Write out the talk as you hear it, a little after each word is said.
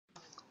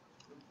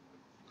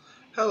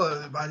Hello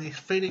everybody,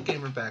 Faded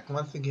Gamer back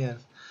once again.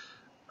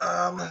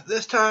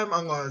 This time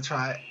I'm going to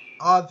try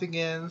odds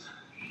again,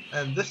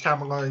 and this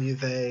time I'm going to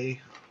use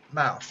a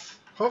mouse.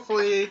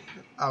 Hopefully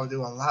I'll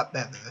do a lot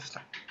better this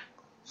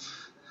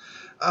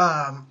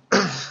time.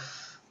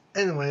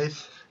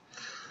 Anyways,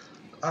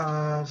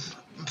 I'm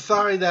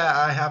sorry that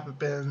I haven't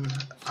been,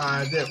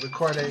 I didn't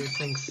record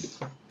anything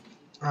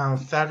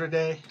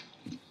Saturday,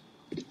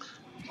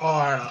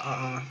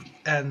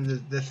 and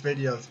this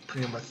video is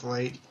pretty much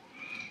late.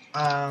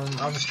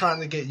 I was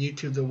trying to get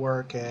YouTube to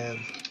work, and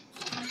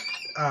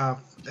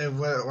it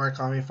wouldn't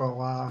work on me for a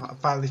while. I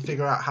finally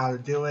figured out how to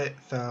do it,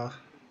 so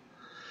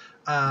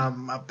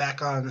I'm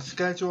back on the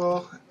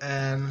schedule,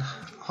 and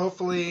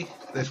hopefully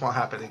this won't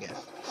happen again.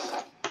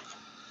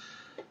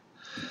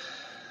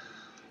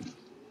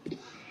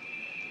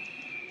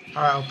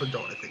 Alright, open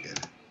doors again.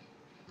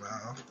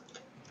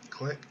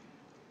 Click.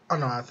 Oh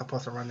no, I'm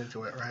supposed to run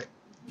into it, right?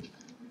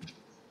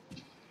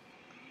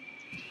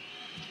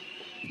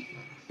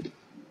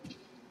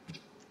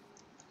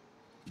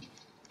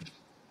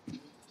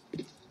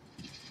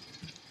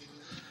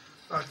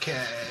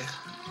 Okay.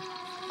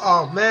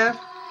 Oh man.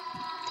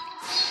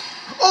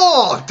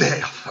 Oh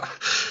damn.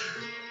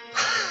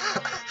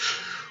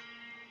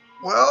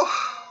 Well,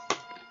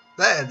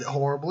 that ended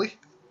horribly.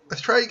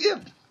 Let's try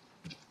again.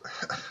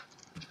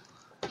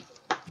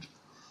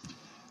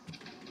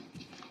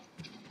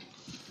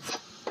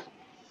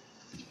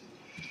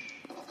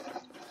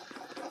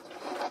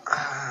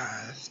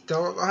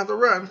 Still don't know how to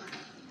run.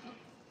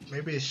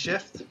 Maybe a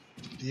shift?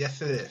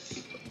 Yes, it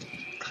is.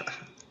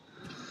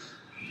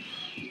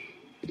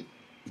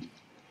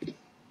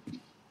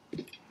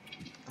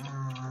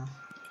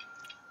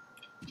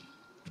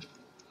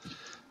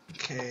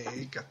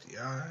 Okay, got the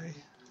eye.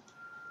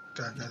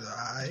 Got another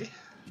eye.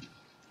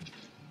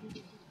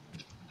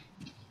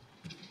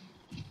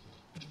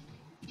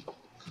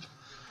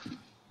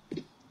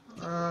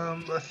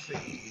 Let's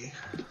see.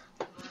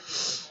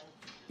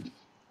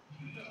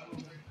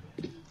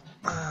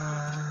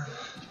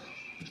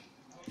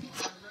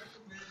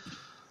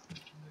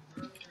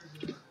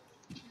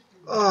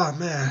 Oh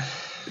man.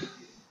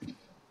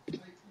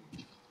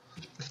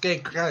 This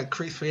game kinda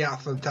creeps me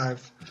out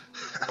sometimes.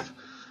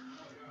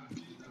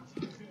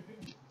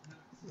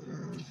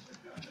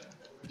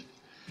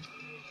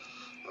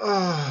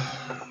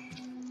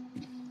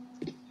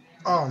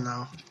 Oh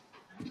no.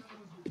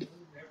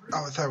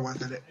 Oh, sorry,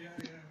 wasn't it?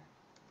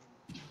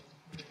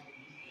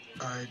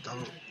 I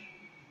don't.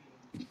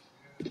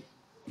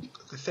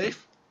 Is it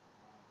safe?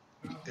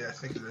 Yeah, I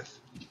think it is.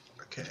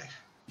 Okay.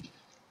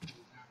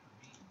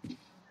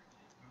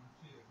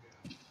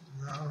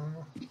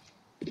 No.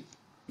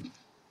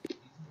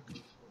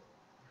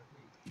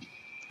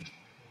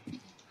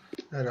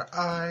 Another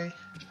eye.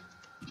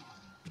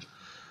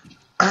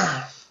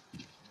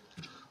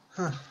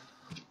 Huh.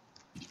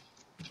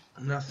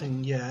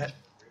 Nothing yet.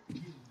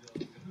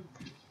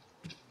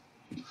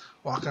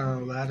 Walking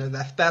on a ladder,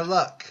 that's bad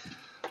luck.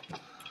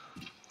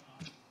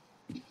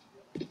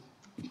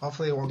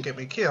 Hopefully it won't get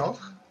me killed.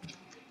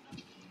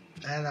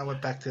 And I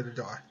went back to the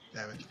door.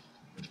 Damn it.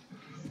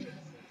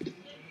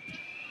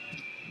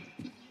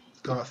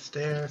 Let's go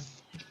upstairs.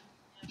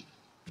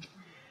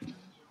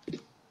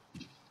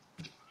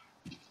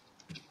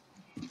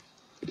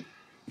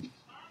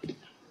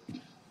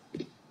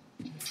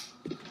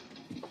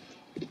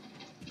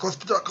 Close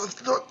the door, close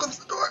the door, close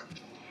the door!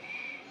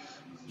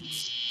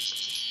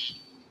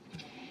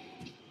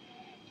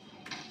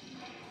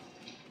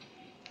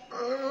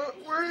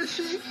 Where is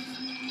she?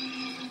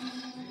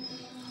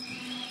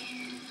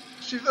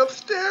 She's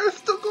upstairs,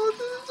 still going to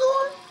the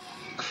door.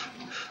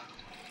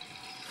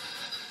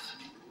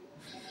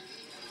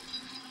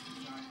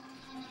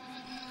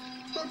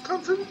 Don't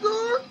come to the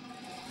door.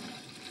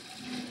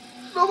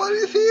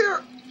 Nobody's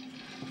here.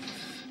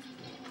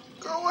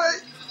 Go away.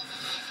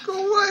 Go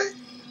away.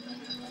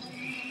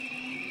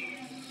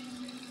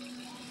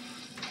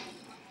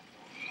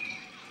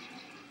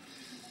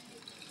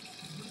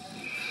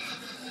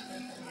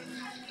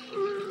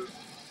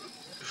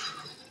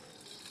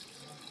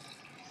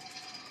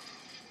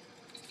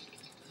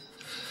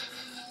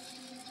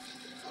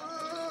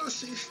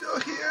 She's still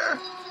here.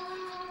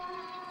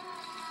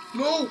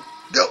 No,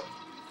 no,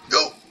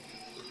 no,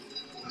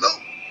 no.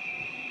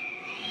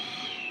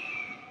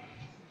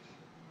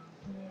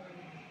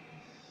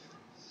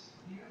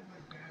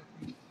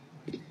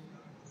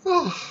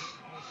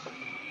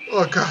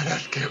 Oh god,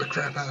 that scared the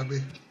crap out of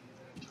me.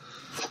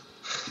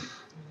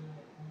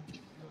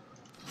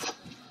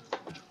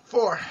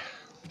 4.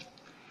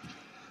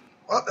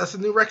 Well, that's a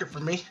new record for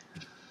me.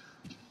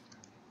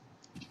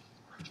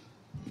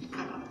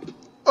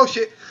 Oh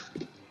shit.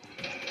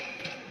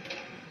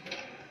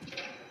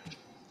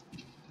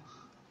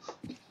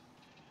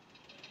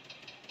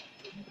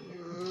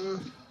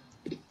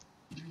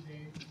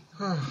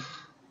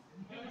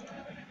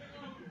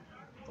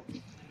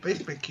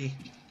 Basement key.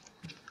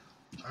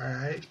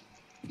 Alright.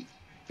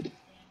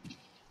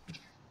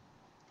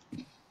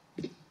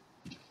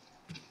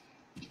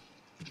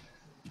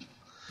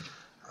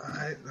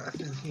 Alright,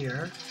 nothing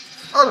here.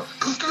 Oh no!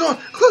 Close the door!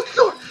 Close the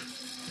door!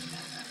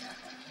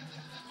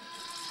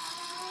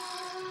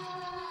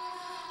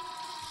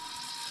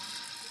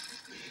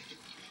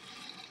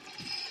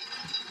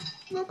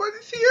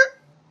 Nobody's here.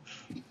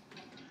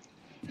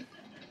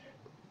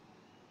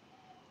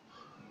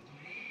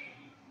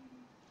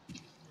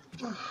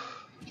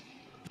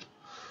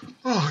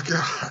 Oh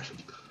God.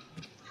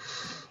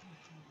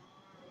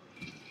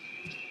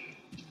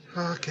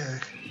 Okay.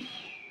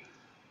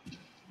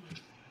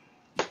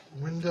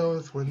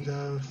 Windows.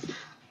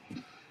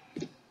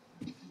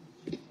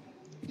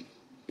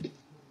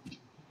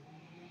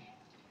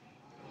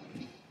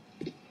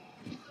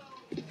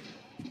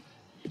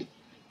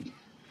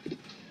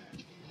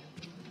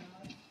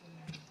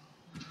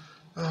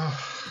 Oh.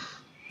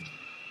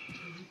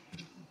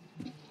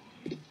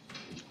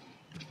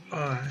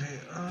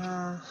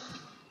 Alright,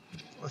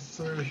 what's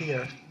through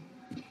here?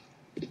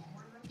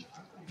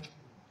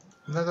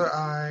 Another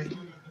eye.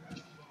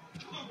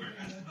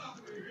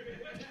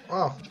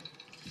 Oh.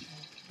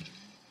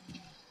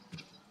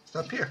 It's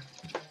up here.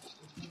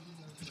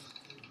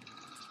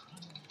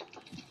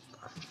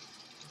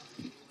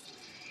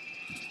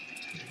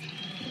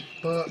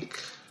 Book.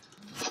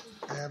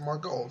 And more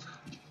gold.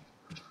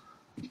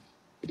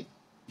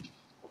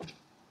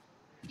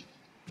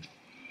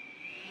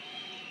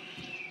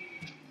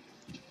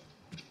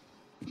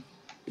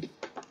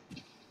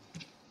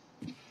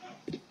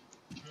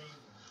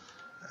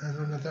 And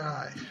another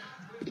eye.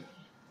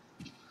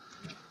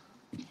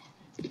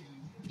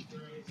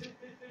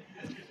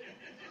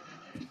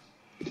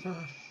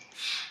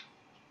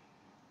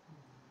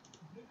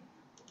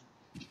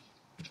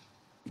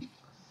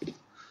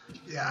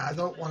 Yeah, I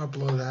don't want to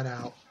blow that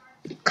out.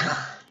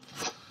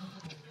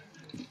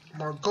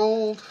 More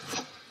gold.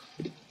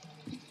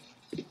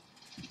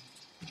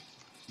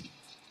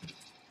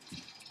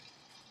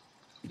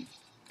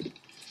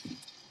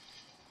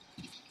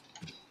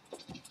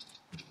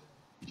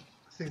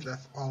 I think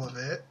that's all of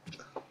it.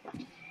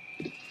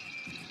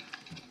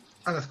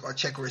 I'm just gonna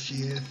check where she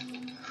is.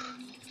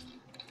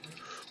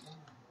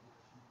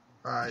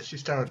 Alright,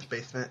 she's down at the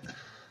basement.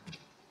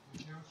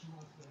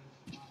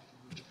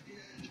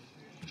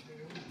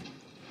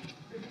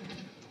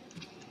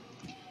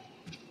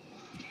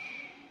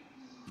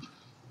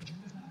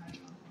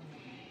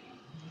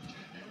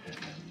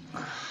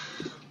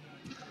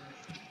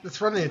 This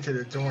running into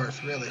the door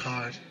is really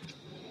hard.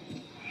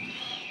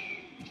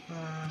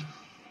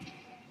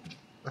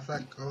 If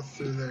that goes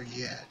through there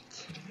yet.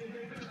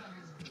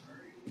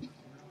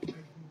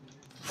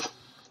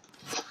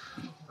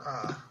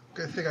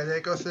 Good thing I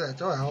didn't go through that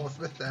door. I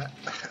almost missed that.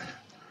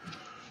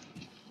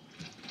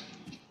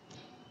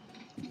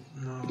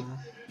 No.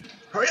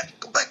 Hurry up!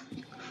 Go back!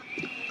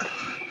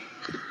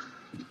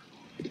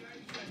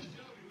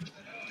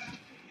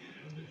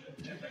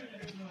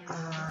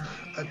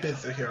 I've been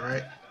through here,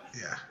 right?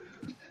 Yeah.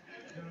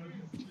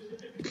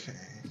 Okay.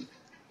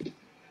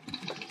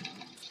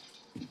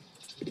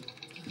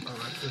 Oh,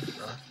 that's just,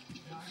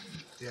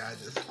 yeah,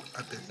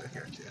 I've been through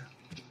here too.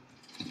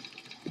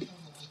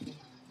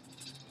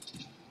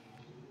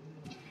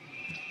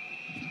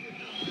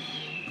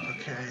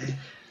 Okay.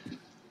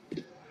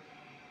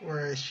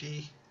 Where is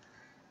she?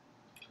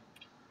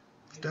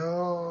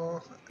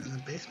 Still in the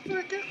basement,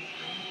 I guess?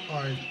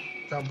 Or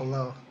down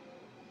below?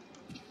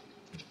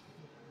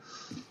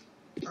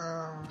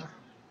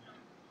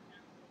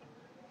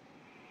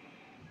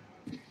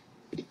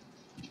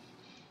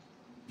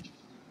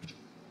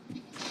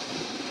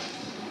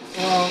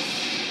 Well,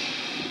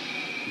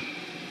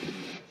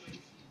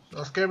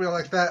 don't scare me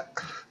like that.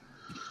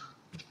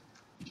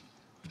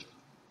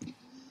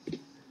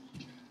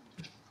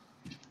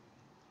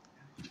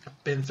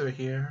 I've been through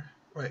here.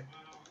 Wait.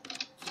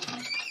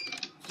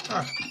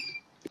 Huh.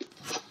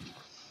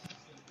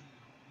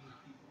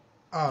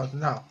 Oh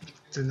no,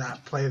 do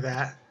not play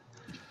that.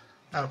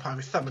 That'll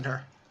probably summon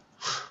her.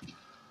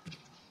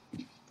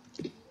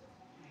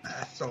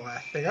 That's the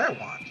last thing I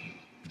want.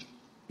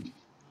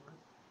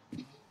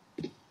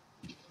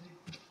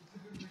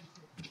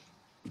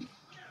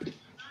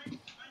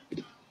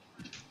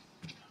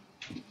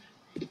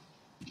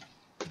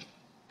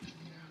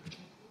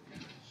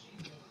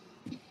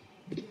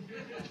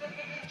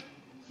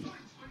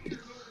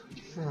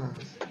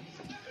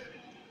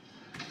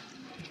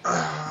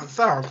 It's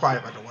not on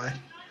quiet, by the way.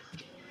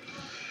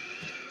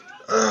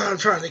 I'm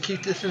trying to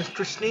keep this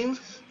interesting,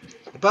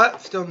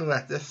 but still new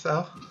at this,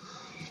 so.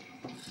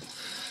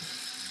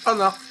 Oh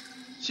no,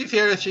 she's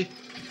here, is she?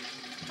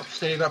 I'm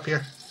staying up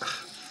here.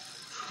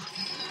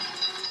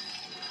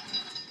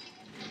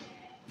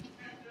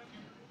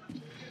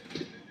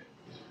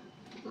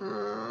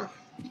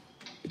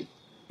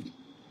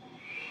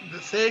 Is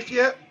it safe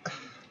yet?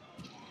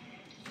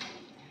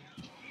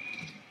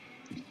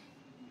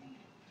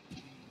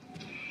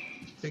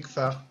 I think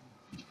so.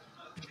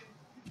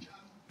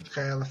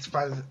 Okay, let's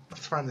find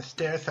the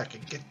stairs so I can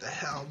get the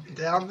hell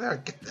down there.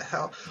 Get the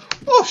hell.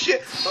 Oh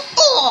shit!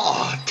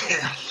 Oh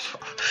damn!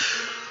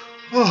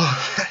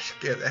 Oh, that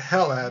scared the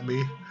hell out of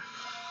me.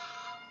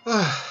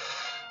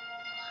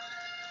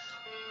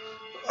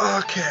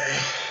 Okay, Okay.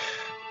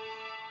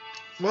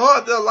 Well, I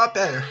did a lot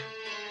better.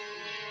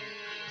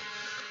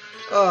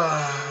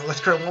 Let's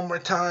try one more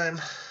time.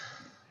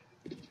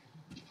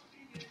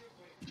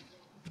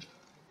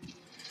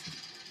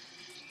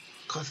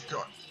 Close the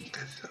door.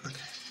 Okay.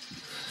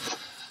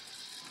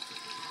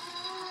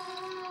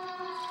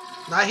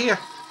 Not here.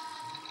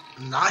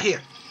 Not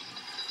here.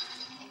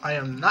 I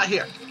am not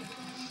here.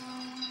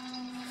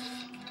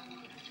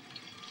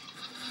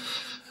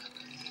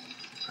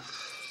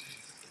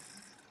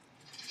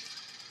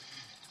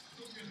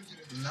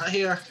 Not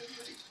here.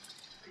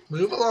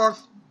 Move along.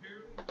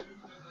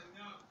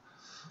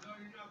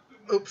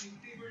 Oops.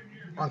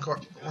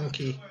 One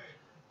key.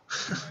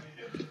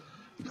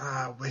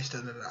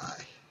 Wasted an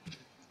eye.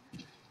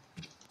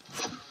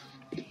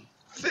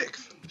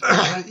 6.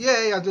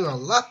 Yay, I'm doing a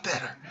lot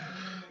better.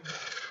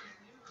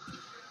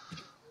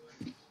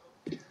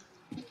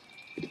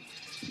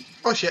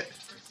 Oh shit.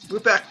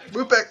 Move back.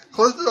 Move back.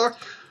 Close the door.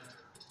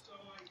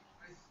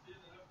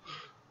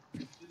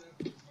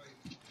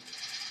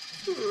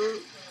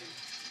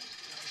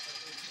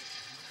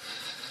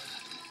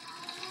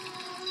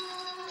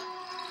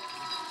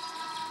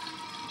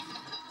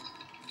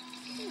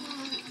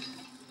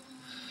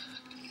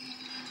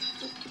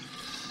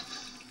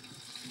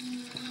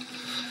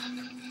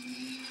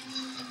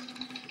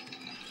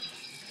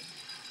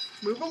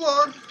 Move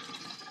along.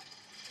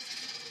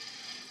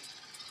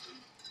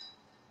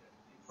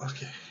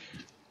 Okay.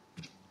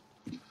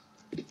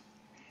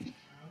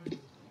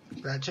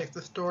 Did I check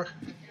this door?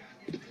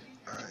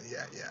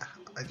 Yeah,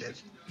 I did.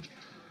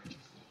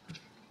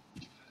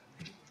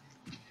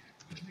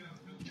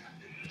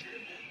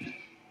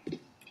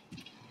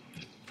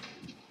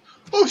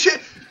 Oh shit!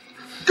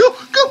 Go!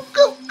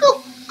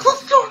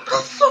 Close the door!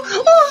 Close the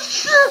door! Oh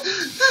shit!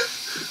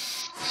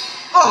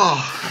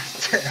 Oh,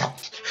 damn.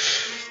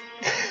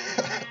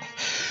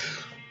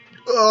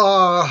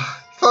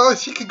 So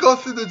she can go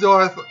through the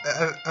door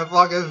as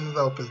long as it's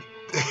open.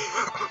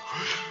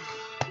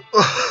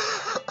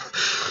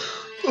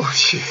 Oh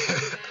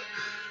shit.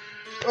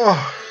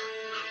 Oh.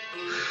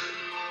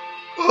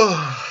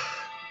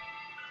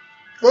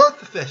 Well,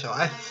 it's official.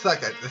 I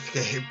suck at this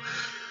game.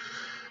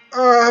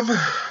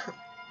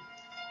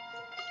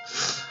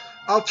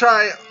 I'll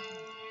try.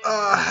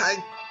 I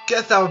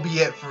guess that would be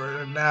it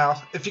for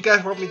now. If you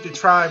guys want me to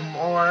try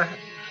more,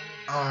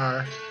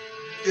 or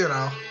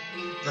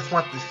just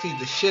want to see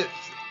the shit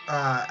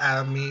out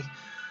of me,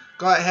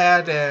 go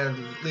ahead and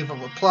leave a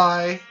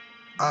reply.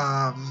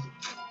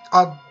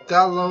 I'll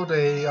download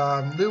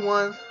a new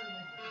one.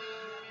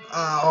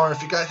 Or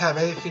if you guys have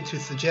anything to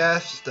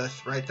suggest,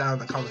 just write down in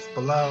the comments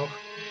below.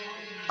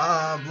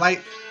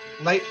 Like,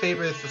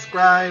 favorite,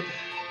 subscribe,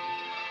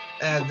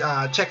 and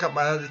check out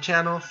my other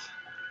channels.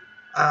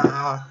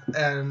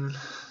 And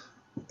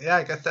yeah,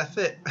 I guess that's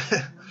it.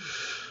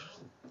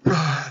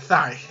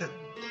 Sorry,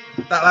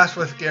 that last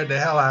one scared the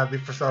hell out of me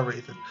for some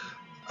reason.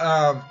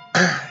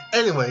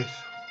 Anyways,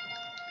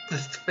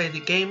 this is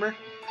Faded Gamer.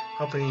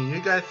 Hoping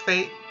you guys'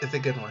 fate is a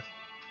good one.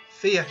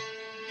 See ya.